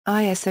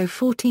ISO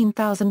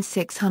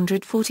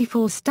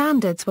 14644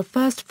 standards were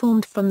first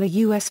formed from the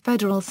U.S.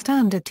 Federal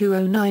Standard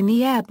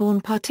 209E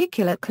Airborne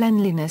Particulate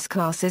Cleanliness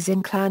Classes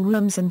in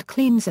Cleanrooms and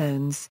Clean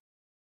Zones.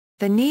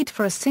 The need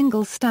for a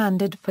single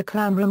standard for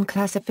cleanroom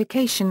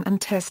classification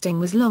and testing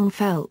was long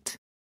felt.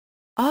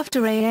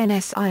 After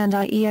ANSI and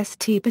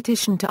IEST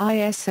petitioned to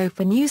ISO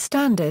for new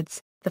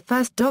standards, the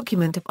first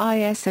document of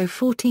ISO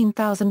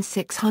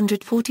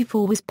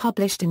 14644 was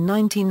published in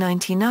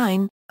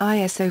 1999,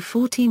 ISO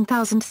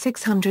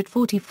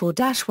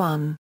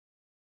 14644-1.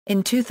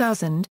 In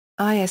 2000,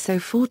 ISO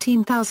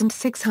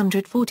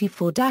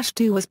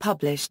 14644-2 was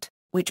published,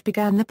 which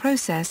began the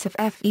process of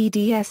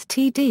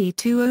FEDSTD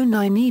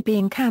 209E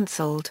being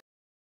cancelled.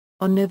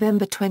 On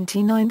November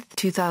 29,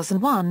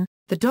 2001,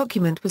 the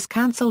document was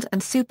cancelled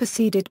and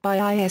superseded by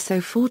ISO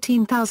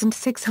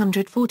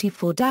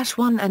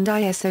 14644-1 and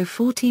ISO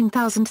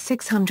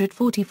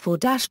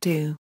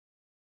 14644-2.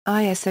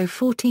 ISO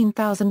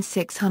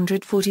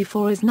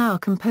 14644 is now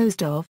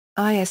composed of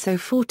ISO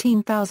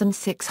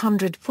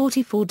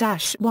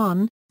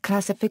 14644-1,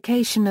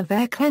 Classification of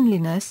Air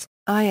Cleanliness,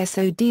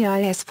 ISO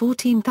DIS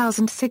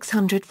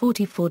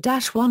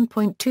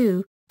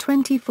 14644-1.2,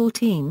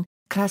 2014,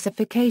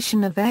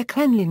 Classification of Air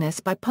Cleanliness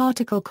by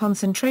Particle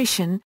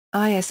Concentration,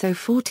 ISO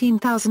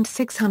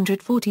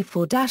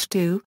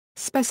 14644-2,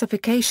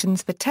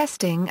 Specifications for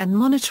testing and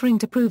monitoring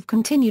to prove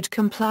continued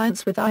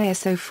compliance with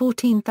ISO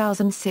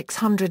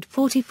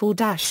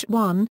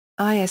 14644-1,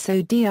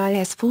 ISO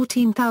DIS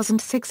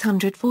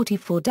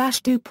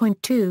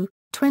 14644-2.2,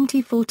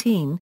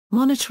 2014,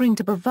 Monitoring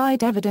to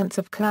provide evidence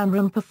of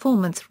cleanroom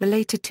performance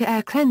related to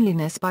air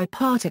cleanliness by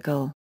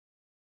particle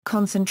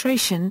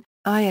concentration,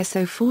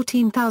 ISO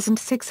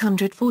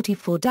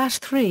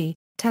 14644-3,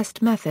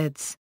 Test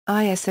methods,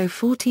 ISO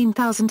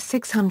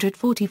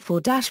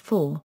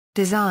 14644-4,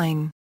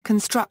 Design,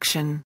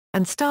 Construction,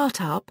 and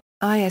Startup,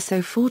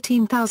 ISO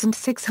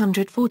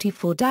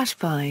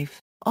 14644-5,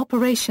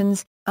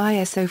 Operations,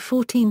 ISO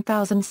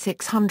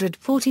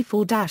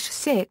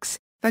 14644-6,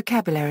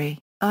 Vocabulary,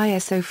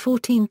 ISO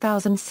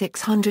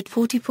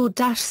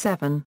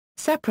 14644-7,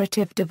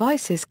 Separative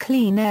devices,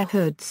 clean air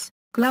hoods,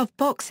 glove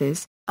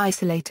boxes,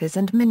 isolators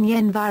and mini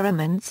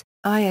environments,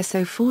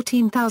 ISO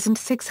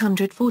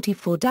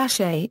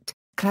 14644-8,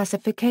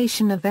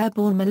 Classification of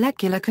airborne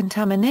molecular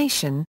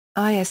contamination,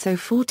 ISO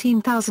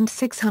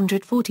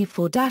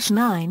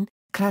 14644-9,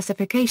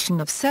 Classification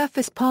of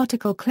surface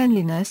particle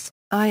cleanliness,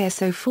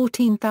 ISO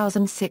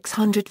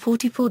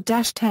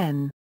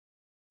 14644-10.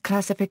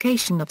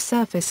 Classification of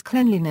surface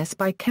cleanliness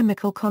by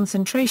chemical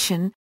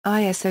concentration,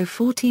 ISO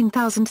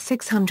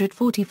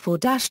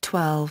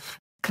 14644-12,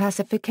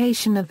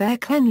 Classification of air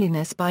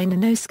cleanliness by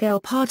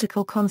nanoscale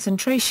particle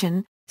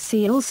concentration,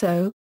 see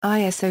also,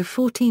 ISO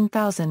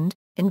 14000.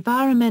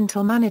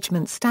 Environmental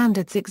management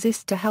standards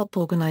exist to help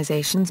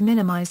organizations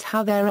minimize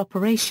how their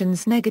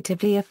operations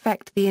negatively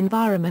affect the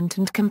environment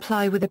and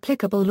comply with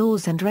applicable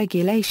laws and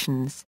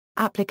regulations.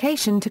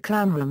 Application to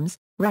cleanrooms,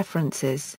 references.